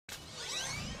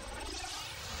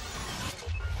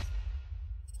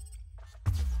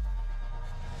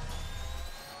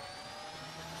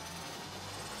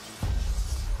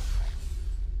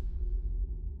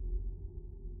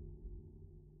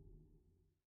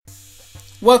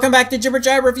Welcome back to Jibber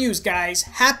Reviews, guys.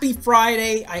 Happy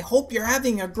Friday. I hope you're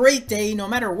having a great day, no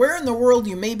matter where in the world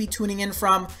you may be tuning in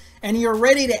from, and you're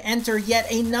ready to enter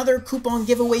yet another coupon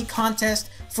giveaway contest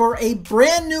for a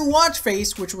brand new watch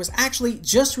face, which was actually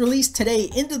just released today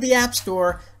into the App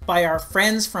Store by our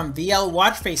friends from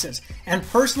Watchfaces. And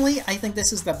personally, I think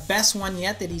this is the best one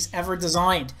yet that he's ever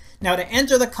designed. Now, to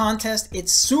enter the contest,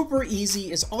 it's super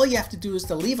easy. All you have to do is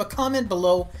to leave a comment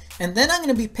below, and then I'm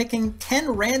going to be picking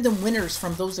 10 random winners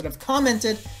from those that have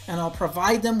commented, and I'll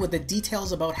provide them with the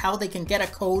details about how they can get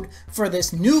a code for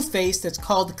this new face that's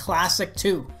called Classic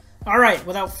 2. Alright,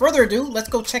 without further ado, let's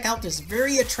go check out this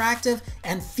very attractive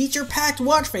and feature-packed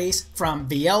watch face from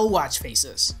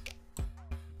Watchfaces.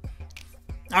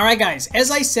 Alright guys,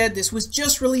 as I said, this was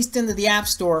just released into the App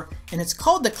Store, and it's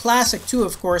called the Classic 2,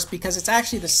 of course, because it's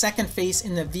actually the second face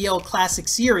in the VL Classic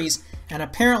series, and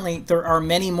apparently there are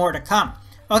many more to come.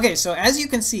 Okay, so as you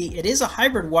can see, it is a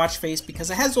hybrid watch face because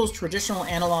it has those traditional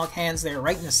analog hands there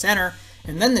right in the center,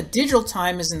 and then the digital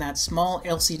time is in that small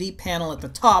LCD panel at the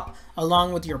top,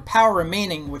 along with your power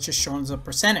remaining, which is shown as a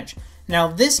percentage. Now,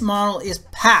 this model is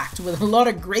packed with a lot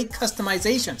of great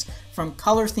customizations, from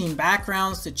color-themed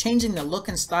backgrounds to changing the look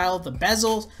and style of the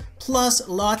bezels, plus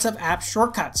lots of app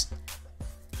shortcuts.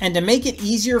 And to make it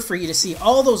easier for you to see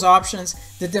all those options,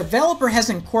 the developer has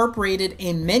incorporated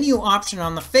a menu option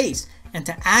on the face. And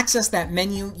to access that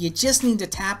menu, you just need to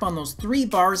tap on those 3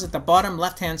 bars at the bottom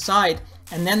left-hand side,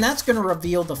 and then that's going to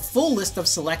reveal the full list of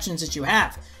selections that you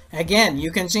have. Again,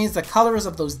 you can change the colors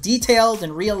of those detailed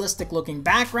and realistic looking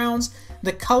backgrounds,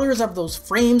 the colors of those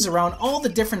frames around all the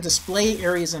different display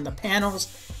areas in the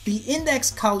panels, the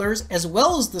index colors, as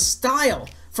well as the style,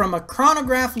 from a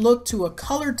chronograph look to a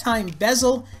color time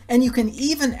bezel, and you can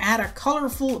even add a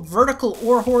colorful vertical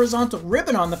or horizontal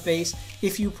ribbon on the face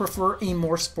if you prefer a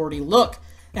more sporty look.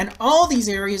 And all these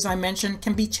areas I mentioned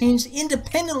can be changed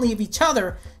independently of each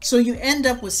other, so you end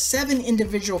up with 7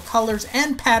 individual colors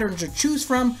and patterns to choose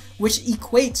from, which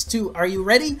equates to, are you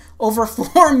ready? Over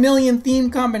 4 million theme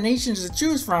combinations to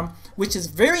choose from, which is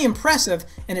very impressive,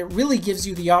 and it really gives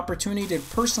you the opportunity to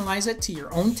personalize it to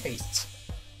your own tastes.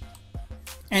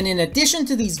 And in addition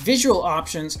to these visual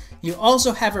options, you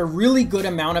also have a really good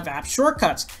amount of app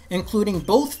shortcuts, including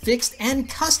both fixed and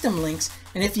custom links.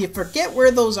 And if you forget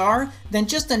where those are, then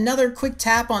just another quick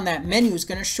tap on that menu is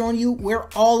going to show you where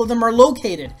all of them are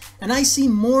located. And I see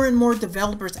more and more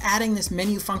developers adding this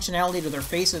menu functionality to their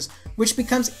faces, which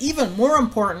becomes even more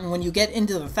important when you get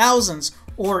into the thousands,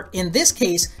 or in this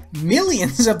case,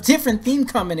 millions of different theme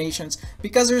combinations,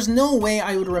 because there's no way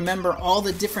I would remember all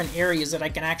the different areas that I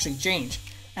can actually change.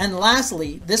 And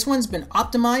lastly, this one's been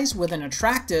optimized with an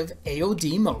attractive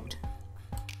AOD mode.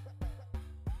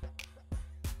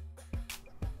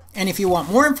 And if you want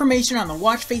more information on the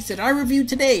watch face that I reviewed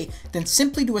today, then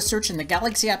simply do a search in the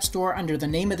Galaxy App Store under the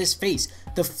name of this face.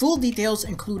 The full details,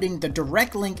 including the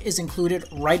direct link, is included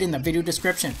right in the video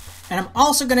description. And I'm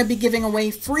also going to be giving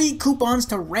away free coupons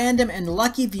to random and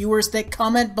lucky viewers that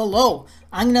comment below.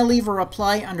 I'm going to leave a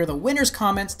reply under the winner's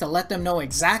comments to let them know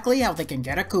exactly how they can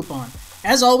get a coupon.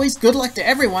 As always, good luck to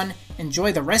everyone,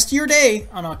 enjoy the rest of your day,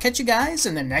 and I'll catch you guys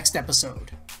in the next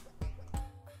episode.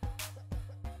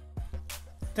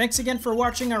 Thanks again for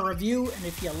watching our review, and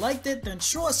if you liked it, then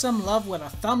show us some love with a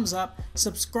thumbs up,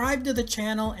 subscribe to the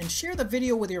channel, and share the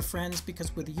video with your friends,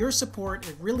 because with your support,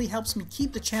 it really helps me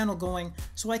keep the channel going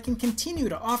so I can continue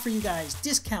to offer you guys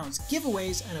discounts,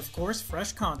 giveaways, and of course,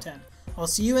 fresh content. I'll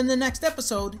see you in the next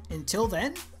episode. Until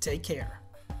then, take care.